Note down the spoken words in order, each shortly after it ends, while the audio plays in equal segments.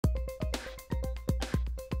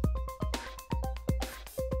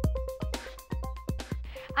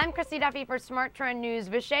I'm Christy Duffy for Smart Trend News.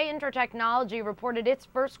 Vishay Intertechnology reported its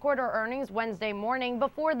first quarter earnings Wednesday morning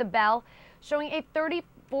before the bell, showing a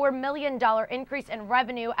 $34 million increase in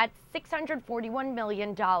revenue at $641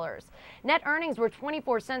 million. Net earnings were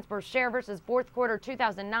 24 cents per share versus fourth quarter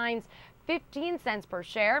 2009's 15 cents per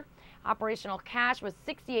share. Operational cash was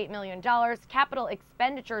 $68 million. Capital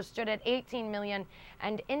expenditures stood at $18 million,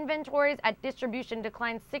 and inventories at distribution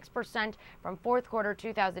declined 6% from fourth quarter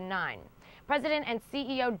 2009. President and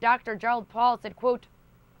CEO Dr. Gerald Paul said, quote,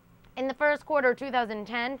 "In the first quarter of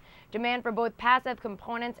 2010, demand for both passive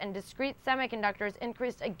components and discrete semiconductors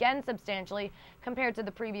increased again substantially compared to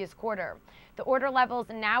the previous quarter. The order levels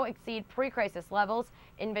now exceed pre-crisis levels.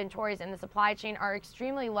 Inventories in the supply chain are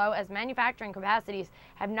extremely low as manufacturing capacities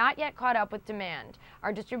have not yet caught up with demand.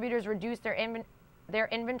 Our distributors reduced their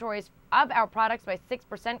inventories of our products by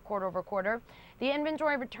 6% quarter over quarter. The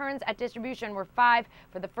inventory returns at distribution were 5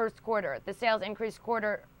 for the first quarter. The sales increase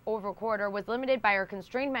quarter over quarter was limited by our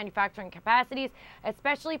constrained manufacturing capacities,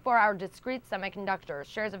 especially for our discrete semiconductors."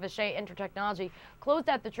 Shares of Vishay Intertechnology closed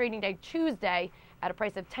out the trading day Tuesday at a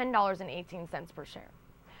price of $10.18 per share.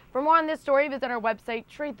 For more on this story, visit our website,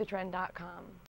 tradethetrend.com.